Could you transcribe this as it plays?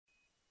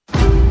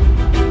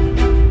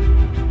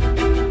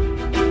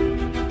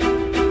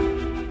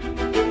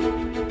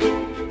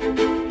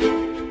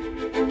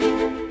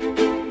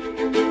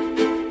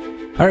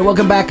All right,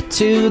 welcome back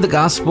to the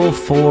Gospel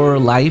for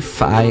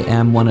Life. I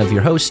am one of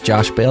your hosts,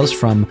 Josh Bales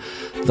from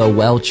the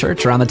Well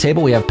Church. Around the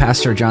table, we have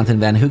Pastor Jonathan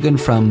Van Hoogen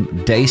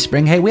from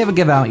Dayspring. Hey, we haven't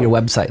given out your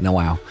website in a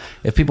while.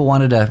 If people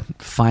wanted to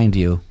find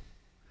you.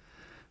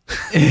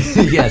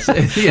 Yes,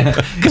 yeah.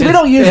 Because we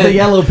don't use the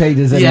yellow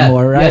pages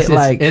anymore, right?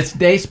 Yes, it's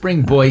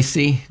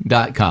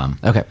dayspringboise.com.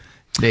 Okay.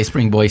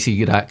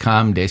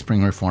 dayspringboise.com,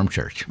 Dayspring Reformed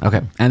Church.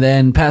 Okay. And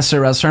then Pastor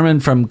Russ Herman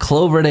from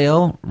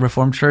Cloverdale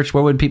Reformed Church.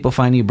 Where would people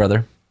find you,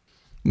 brother?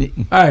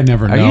 I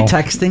never know. Are you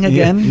texting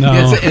again? No.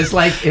 It's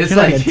like He's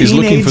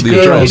looking for the he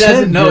address.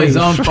 doesn't know his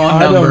own phone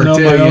I number don't know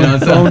too. my own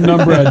So- phone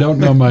number. I don't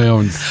know my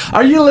own.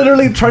 Are you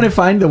literally trying to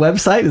find the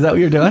website? Is that what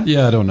you're doing?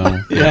 Yeah, I don't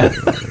know. Yeah.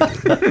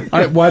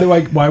 Why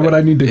would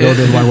I need to go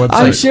to my website?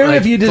 I'm sure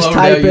if you just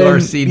type in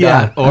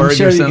CloverdaleURC.org I'm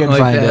sure or you something can like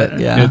find that. it.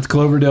 Yeah. It's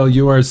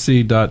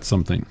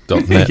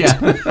CloverdaleURC.something.net.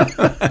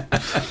 Yeah.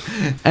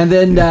 And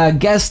then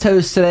guest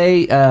host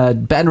today,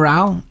 Ben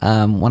Rao,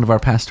 one of our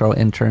pastoral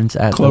interns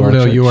at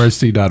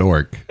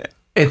CloverdaleURC.org.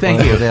 Hey,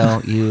 thank you.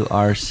 Cloverdale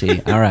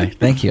URC. All right,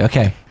 thank you.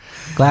 Okay,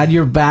 glad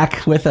you're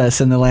back with us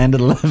in the land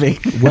of the living.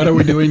 What are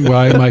we doing?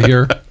 Why am I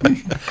here?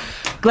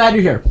 Glad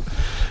you're here.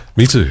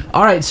 Me too.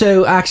 All right,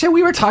 so actually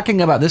we were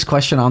talking about this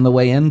question on the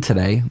way in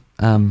today,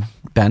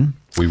 Ben.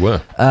 We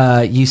were.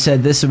 You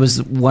said this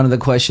was one of the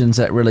questions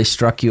that really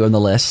struck you on the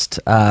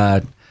list.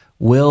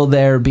 Will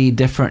there be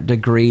different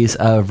degrees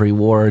of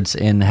rewards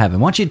in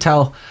heaven? Why don't you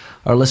tell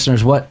our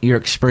listeners what your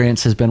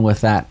experience has been with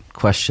that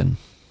question?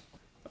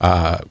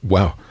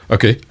 Wow.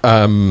 Okay.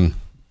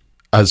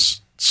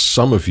 As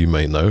some of you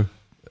may know,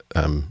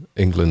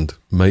 England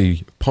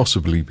may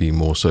possibly be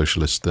more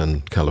socialist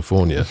than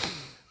California.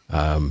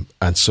 And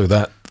so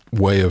that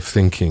way of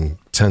thinking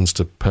tends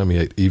to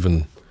permeate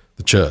even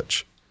the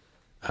church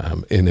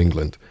in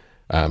England.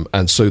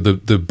 And so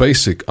the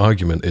basic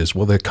argument is,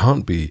 well, there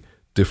can't be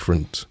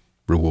different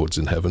rewards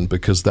in heaven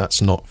because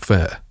that's not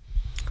fair.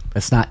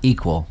 It's not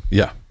equal.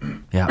 Yeah.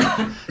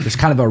 Yeah. There's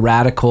kind of a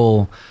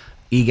radical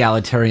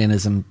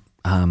egalitarianism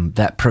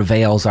that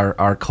prevails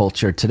our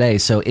culture today.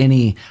 So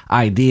any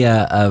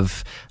idea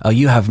of, oh,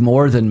 you have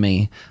more than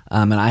me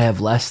and I have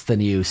less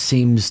than you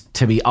seems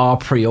to be a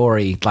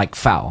priori like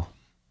foul,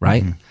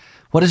 right? Mm-hmm.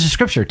 What does the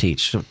scripture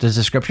teach? Does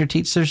the scripture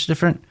teach there's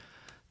different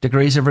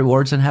degrees of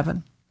rewards in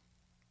heaven?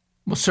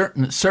 Well,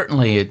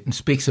 certainly it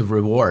speaks of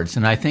rewards.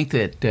 And I think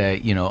that,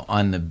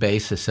 on the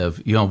basis of,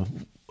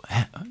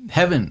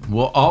 heaven,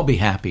 we'll all be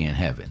happy in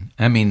heaven.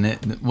 I mean,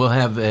 we'll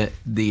have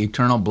the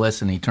eternal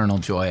bliss and eternal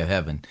joy of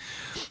heaven.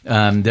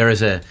 There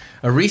is a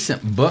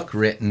recent book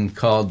written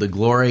called The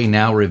Glory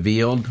Now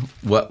Revealed,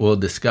 What We'll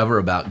Discover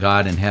About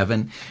God in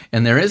Heaven.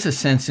 And there is a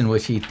sense in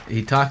which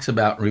he talks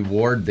about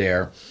reward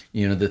there,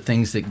 the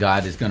things that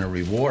God is going to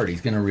reward.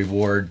 He's going to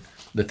reward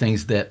the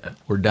things that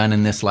were done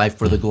in this life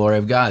for the glory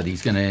of God.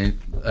 He's going to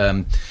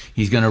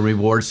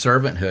reward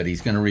servanthood.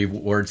 He's going to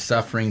reward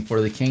suffering for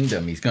the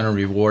kingdom. He's going to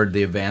reward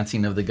the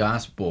advancing of the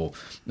gospel,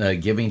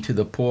 giving to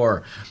the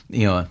poor,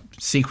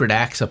 secret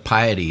acts of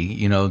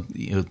piety.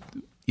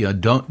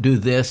 Don't do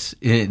this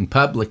in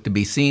public to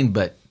be seen,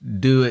 but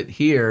do it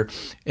here,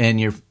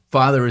 and your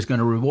Father is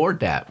going to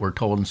reward that. We're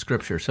told in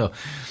Scripture. So,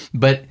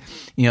 but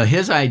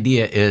his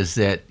idea is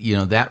that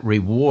that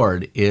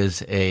reward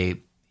is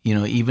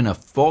even a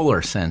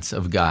fuller sense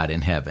of God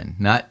in heaven.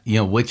 Not,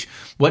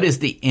 what is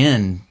the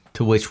end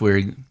to which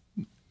we're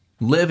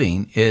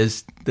living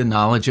is the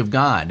knowledge of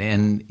God.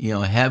 And,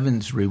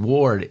 heaven's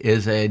reward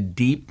is a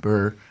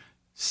deeper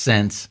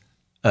sense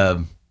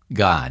of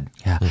God.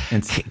 Yeah.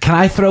 Can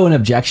I throw an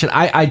objection?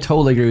 I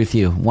totally agree with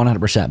you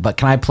 100%, but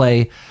can I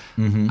play,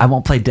 I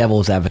won't play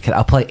devil's advocate.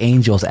 I'll play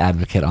angel's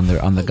advocate on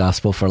the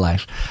Gospel for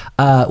Life.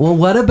 Well,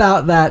 what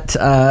about that?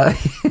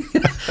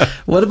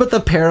 What about the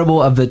parable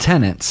of the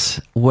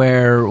tenants,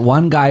 where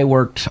one guy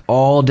worked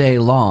all day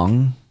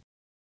long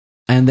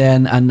and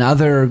then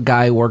another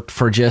guy worked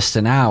for just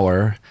an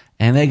hour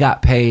and they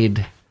got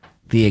paid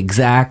the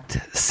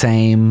exact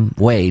same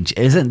wage?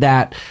 Isn't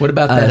that what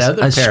about that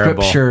other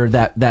parable? Scripture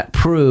that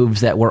proves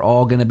that we're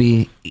all going to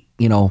be,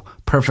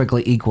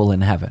 perfectly equal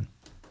in heaven?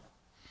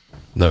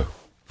 No.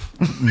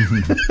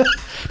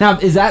 Now,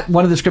 is that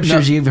one of the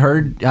scriptures you've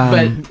heard?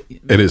 But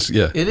it is,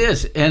 yeah. It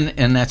is,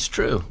 and that's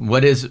true.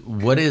 What is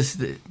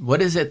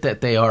it that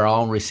they are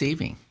all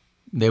receiving?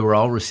 They were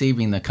all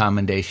receiving the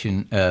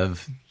commendation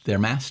of their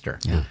master.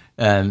 Yeah.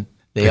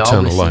 They eternal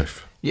all received,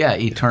 life. Yeah,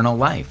 eternal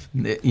life.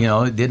 It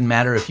didn't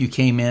matter if you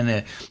came in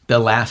at the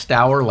last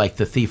hour like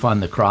the thief on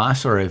the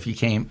cross, or if you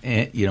came,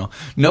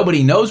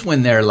 nobody knows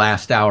when their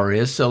last hour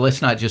is, so let's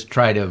not just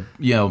try to,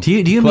 Do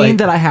you mean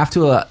that I have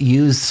to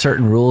use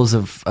certain rules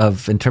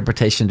of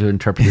interpretation to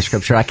interpret the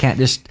scripture? I can't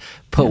just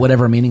put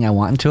whatever meaning I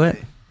want into it?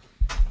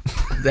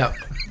 That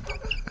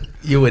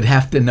you would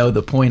have to know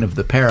the point of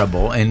the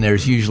parable, and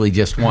there's usually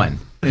just one,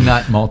 and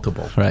not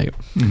multiple. Right.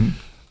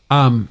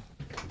 In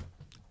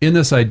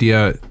this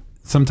idea,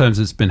 sometimes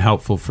it's been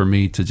helpful for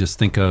me to just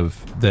think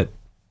of that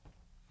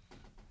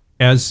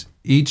as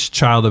each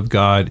child of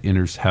God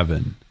enters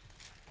heaven,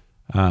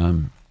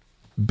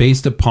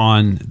 based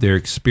upon their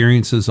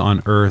experiences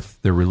on earth,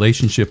 their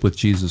relationship with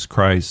Jesus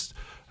Christ,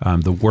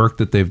 the work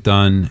that they've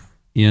done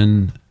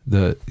in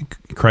the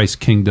Christ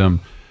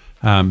kingdom.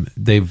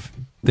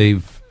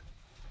 They've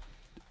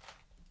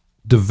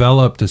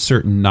developed a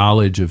certain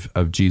knowledge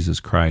of Jesus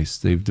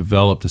Christ. They've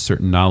developed a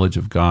certain knowledge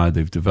of God.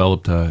 They've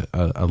developed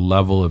a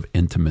level of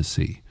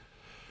intimacy.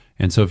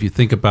 And so if you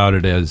think about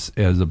it as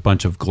a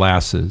bunch of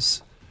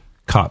glasses,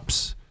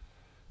 cups,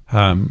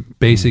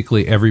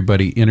 basically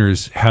everybody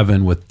enters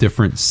heaven with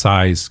different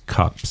size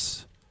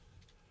cups.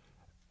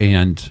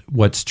 And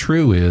what's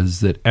true is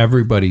that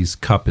everybody's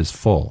cup is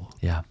full.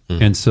 Yeah.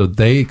 And so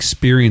they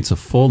experience a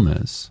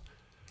fullness,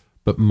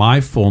 but my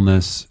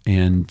fullness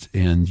and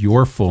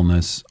your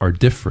fullness are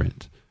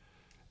different.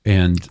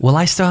 And Will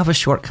I still have a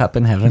short cup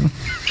in heaven?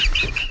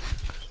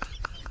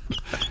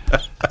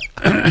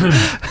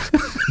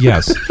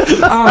 yes.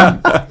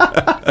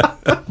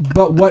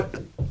 But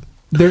what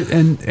there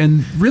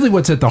and really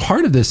what's at the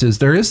heart of this is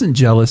there isn't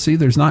jealousy,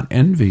 there's not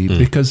envy,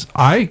 because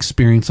I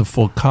experience a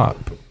full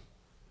cup.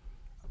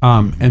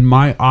 And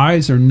my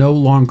eyes are no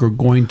longer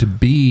going to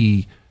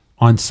be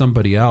on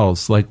somebody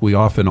else like we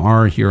often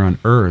are here on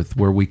earth,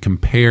 where we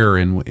compare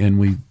and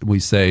we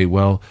say,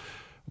 well,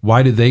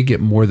 why do they get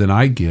more than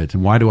I get?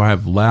 And why do I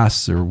have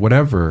less or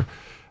whatever?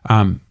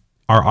 Our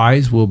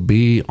eyes will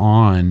be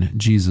on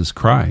Jesus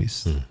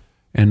Christ,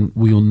 and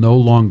we will no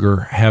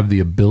longer have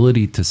the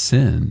ability to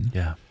sin.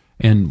 Yeah.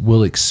 And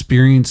we'll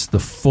experience the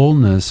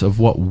fullness of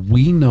what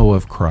we know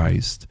of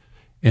Christ.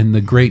 And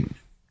the great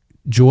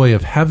joy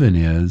of heaven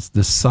is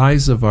the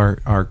size of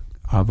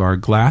our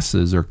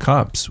glasses or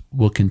cups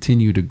will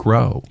continue to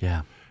grow.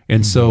 Yeah.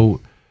 And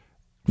so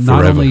not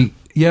Forever. only,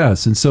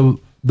 yes, and so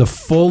the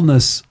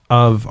fullness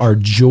of our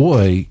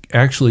joy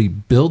actually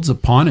builds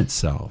upon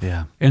itself.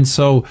 Yeah. And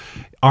so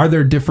are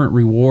there different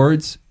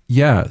rewards?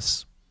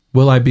 Yes.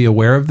 Will I be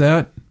aware of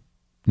that?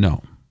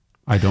 No.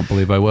 I don't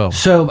believe I will.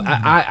 So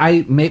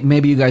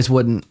maybe you guys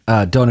don't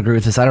agree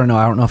with this. I don't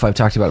know if I've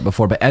talked about it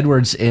before, but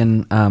Edwards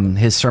in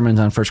his sermons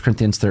on 1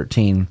 Corinthians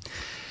 13,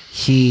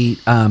 he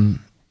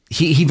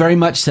very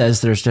much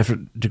says there's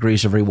different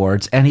degrees of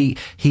rewards, and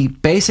he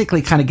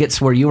basically kind of gets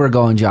where you were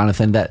going,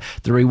 Jonathan, that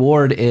the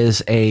reward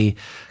is a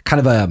kind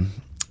of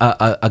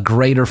a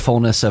greater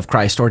fullness of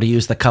Christ, or to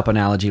use the cup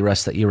analogy,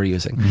 Russ, that you were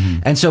using. Mm-hmm.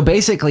 And so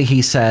basically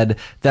he said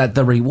that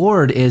the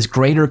reward is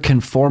greater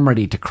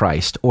conformity to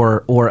Christ,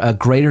 or a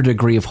greater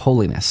degree of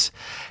holiness.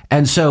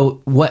 And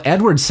so what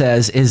Edward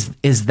says is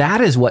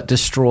that is what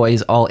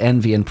destroys all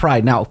envy and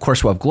pride. Now, of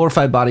course, we'll have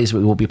glorified bodies,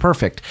 we will be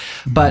perfect.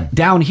 But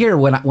down here,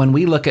 when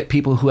we look at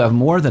people who have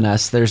more than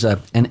us, there's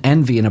an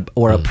envy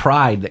or a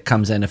pride that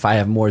comes in if I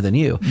have more than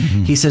you.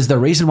 Mm-hmm. He says the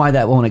reason why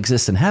that won't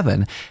exist in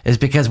heaven is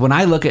because when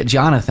I look at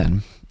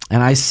Jonathan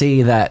and I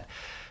see that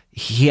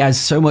he has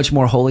so much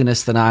more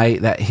holiness than I,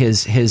 that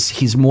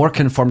he's more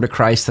conformed to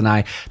Christ than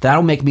I,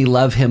 that'll make me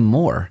love him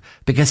more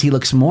because he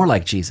looks more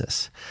like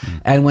Jesus.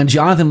 And when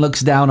Jonathan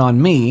looks down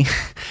on me,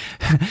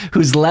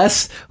 who's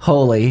less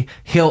holy,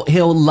 he'll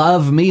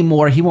love me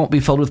more. He won't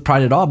be filled with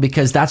pride at all,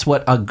 because that's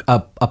what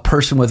a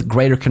person with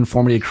greater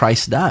conformity to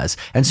Christ does.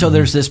 And so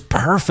there's this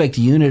perfect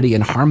unity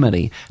and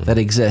harmony that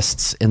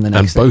exists in the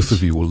next And both age.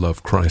 of you will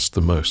love Christ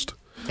the most.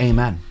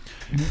 Amen.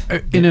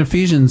 In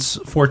Ephesians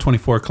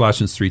 4:24,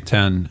 Colossians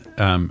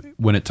 3:10,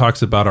 when it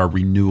talks about our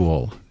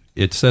renewal,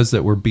 it says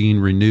that we're being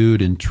renewed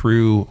in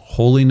true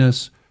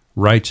holiness,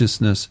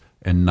 righteousness,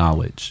 and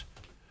knowledge.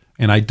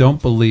 And I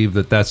don't believe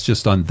that that's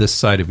just on this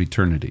side of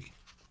eternity.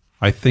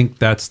 I think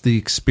that's the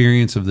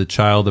experience of the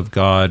child of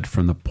God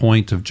from the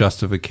point of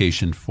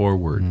justification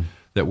forward,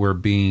 that we're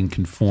being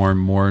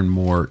conformed more and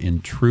more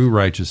in true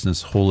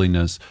righteousness,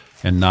 holiness,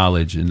 and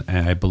knowledge. And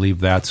I believe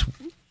that's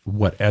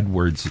what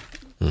Edwards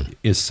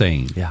is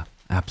saying. Yeah,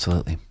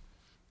 absolutely.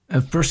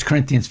 1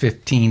 Corinthians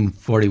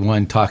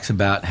 15:41 talks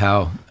about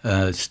how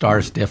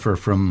stars differ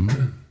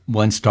from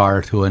one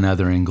star to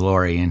another in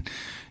glory,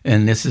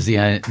 and this is the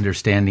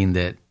understanding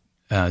that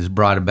is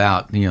brought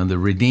about. The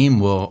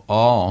redeemed will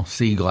all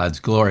see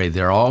God's glory.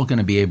 They're all going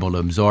to be able to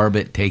absorb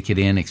it, take it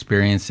in,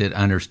 experience it,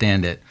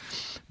 understand it.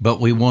 But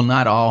we will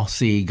not all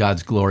see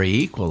God's glory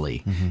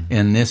equally. Mm-hmm.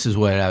 And this is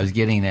what I was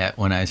getting at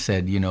when I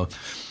said,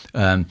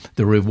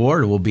 the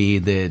reward will be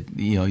that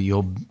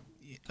you'll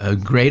a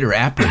greater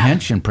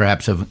apprehension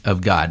perhaps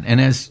of God.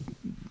 And as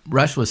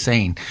Rush was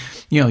saying,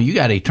 you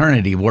got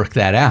eternity to work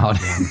that out.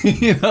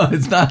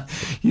 It's not,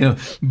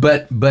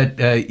 but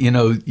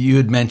you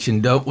had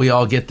mentioned, don't we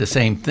all get the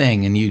same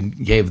thing? And you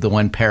gave the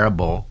one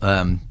parable.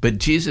 But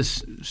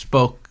Jesus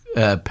spoke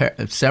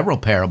several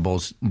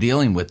parables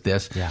dealing with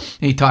this. Yeah.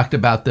 He talked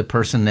about the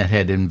person that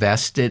had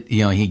invested.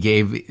 He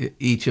gave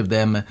each of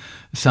them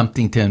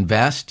something to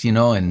invest.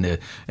 And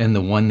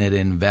the one that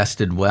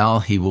invested well,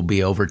 he will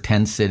be over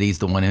 10 cities.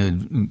 The one who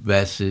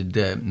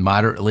invested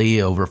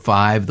moderately, over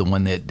 5. The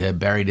one that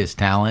buried his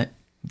talent,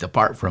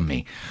 depart from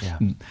me. Yeah.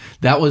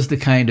 That was the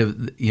kind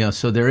of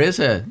So there is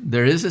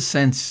a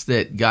sense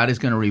that God is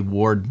going to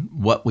reward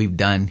what we've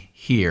done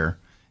here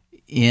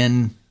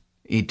in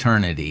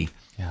eternity.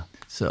 Yeah.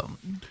 So,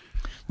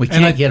 We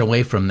And can't get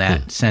away from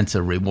that sense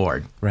of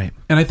reward. Right.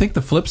 And I think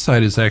the flip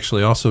side is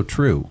actually also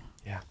true.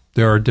 Yeah.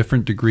 There are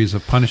different degrees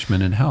of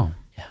punishment in hell.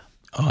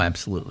 Oh,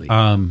 absolutely.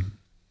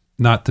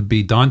 Not to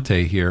be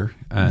Dante here,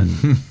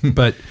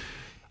 but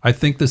I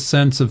think the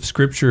sense of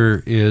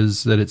Scripture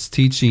is that it's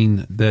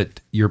teaching that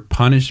your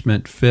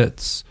punishment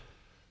fits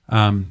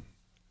the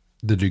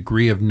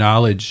degree of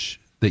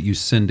knowledge that you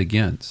sinned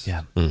against.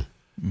 Yeah.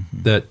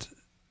 That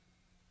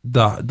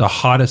the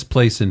hottest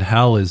place in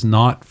hell is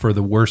not for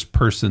the worst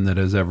person that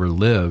has ever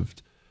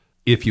lived.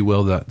 If you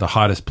will, the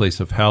hottest place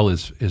of hell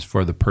is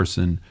for the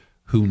person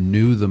who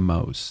knew the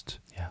most.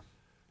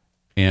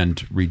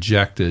 And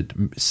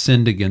rejected,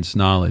 sinned against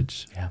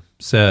knowledge,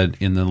 said,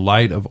 in the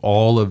light of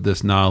all of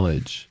this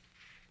knowledge,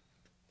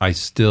 I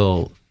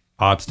still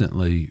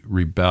obstinately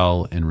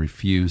rebel and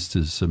refuse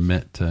to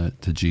submit to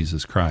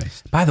Jesus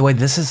Christ. By the way,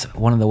 this is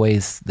one of the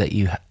ways that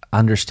you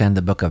understand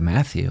the book of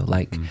Matthew.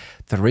 Like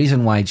the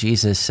reason why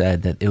Jesus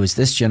said that it was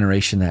this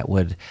generation that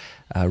would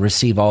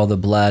receive all the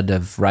blood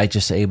of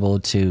righteous Abel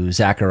to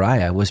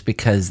Zechariah was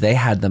because they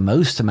had the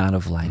most amount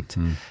of light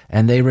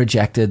and they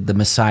rejected the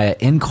Messiah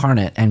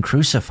incarnate and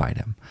crucified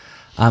him.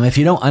 If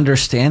you don't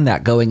understand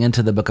that going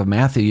into the book of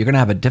Matthew, you're going to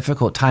have a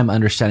difficult time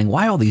understanding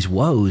why all these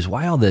woes,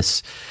 why all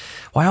these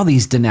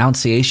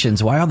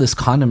denunciations, why all this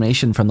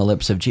condemnation from the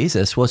lips of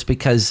Jesus? Well, it's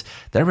because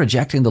they're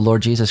rejecting the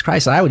Lord Jesus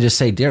Christ. And I would just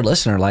say, dear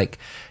listener,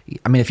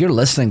 if you're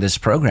listening to this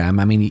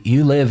program,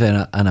 you live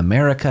in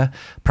America,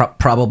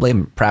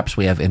 perhaps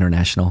we have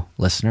international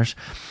listeners.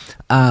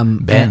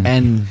 Ben.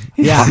 And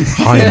yeah.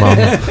 Hi, Mom.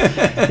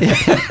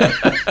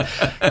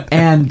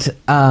 And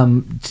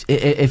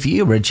if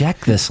you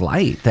reject this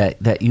light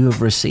that you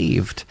have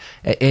received,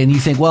 and you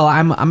think, well,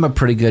 I'm a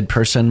pretty good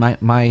person,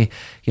 my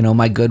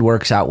good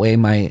works outweigh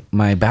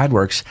my bad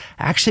works,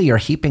 actually you're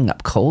heaping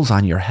up coals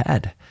on your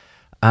head.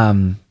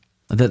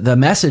 The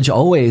message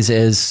always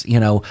is,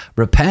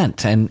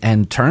 repent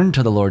and turn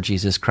to the Lord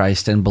Jesus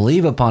Christ and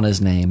believe upon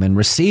his name and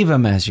receive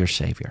him as your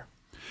Savior.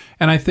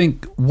 And I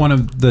think one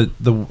of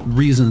the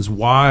reasons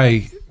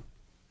why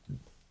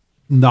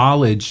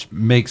knowledge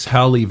makes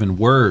hell even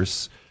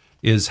worse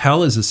is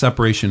hell is a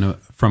separation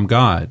from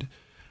God.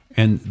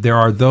 And there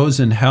are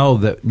those in hell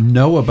that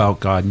know about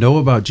God, know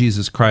about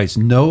Jesus Christ,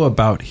 know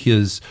about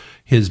his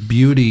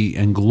beauty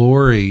and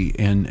glory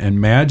and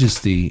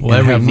majesty. Well,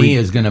 every knee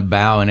is going to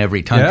bow and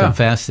every tongue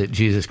confess that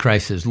Jesus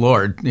Christ is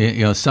Lord.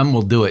 Some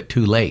will do it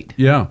too late.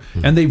 Yeah.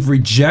 And they've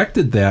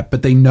rejected that,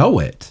 but they know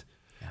it.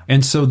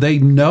 And so they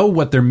know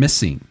what they're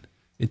missing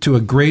to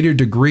a greater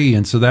degree.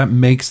 And so that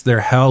makes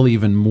their hell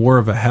even more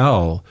of a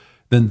hell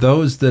than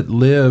those that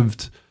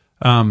lived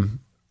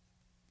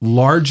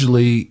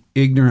largely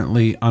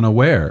ignorantly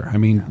unaware.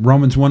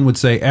 Romans 1 would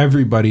say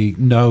everybody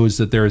knows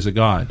that there is a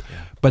God. Yeah.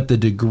 But the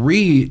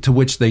degree to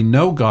which they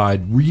know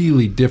God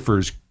really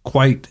differs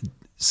quite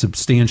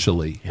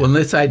substantially. Well,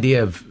 this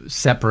idea of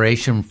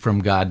separation from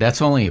God,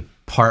 that's only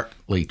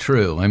partly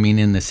true.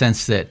 In the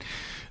sense that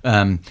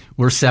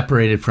we're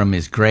separated from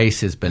his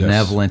grace, his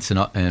benevolence,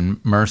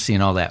 and mercy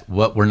and all that.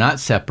 What we're not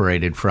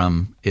separated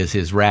from is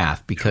his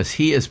wrath, because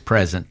he is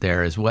present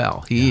there as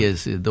well. He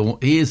is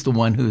the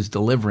one who's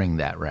delivering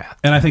that wrath.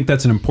 And I think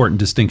that's an important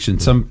distinction.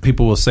 Some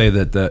people will say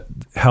that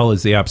hell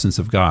is the absence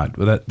of God.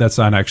 Well, that's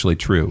not actually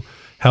true.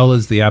 Hell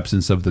is the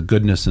absence of the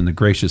goodness and the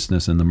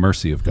graciousness and the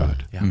mercy of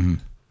God. Yeah. Mm-hmm.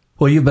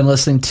 Well, you've been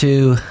listening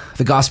to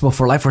The Gospel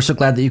for Life. We're so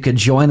glad that you could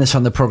join us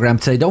on the program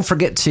today. Don't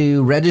forget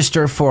to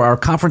register for our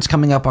conference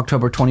coming up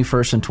October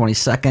 21st and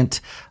 22nd.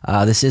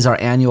 This is our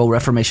annual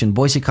Reformation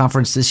Boise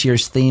Conference. This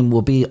year's theme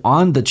will be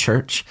on the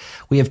church.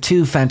 We have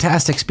two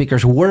fantastic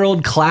speakers,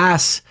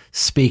 world-class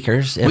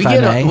speakers, if I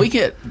may. We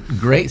get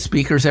great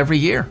speakers every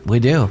year. We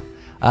do.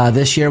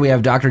 This year we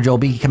have Dr. Joel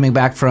Beeke coming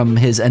back from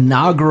his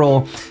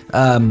inaugural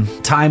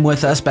time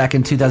with us back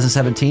in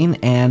 2017,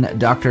 and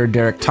Dr.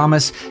 Derek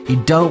Thomas. You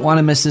don't want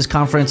to miss this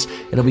conference.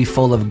 It'll be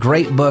full of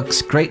great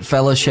books, great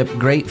fellowship,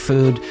 great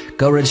food.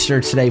 Go register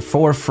today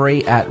for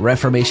free at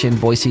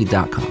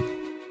reformationboise.com.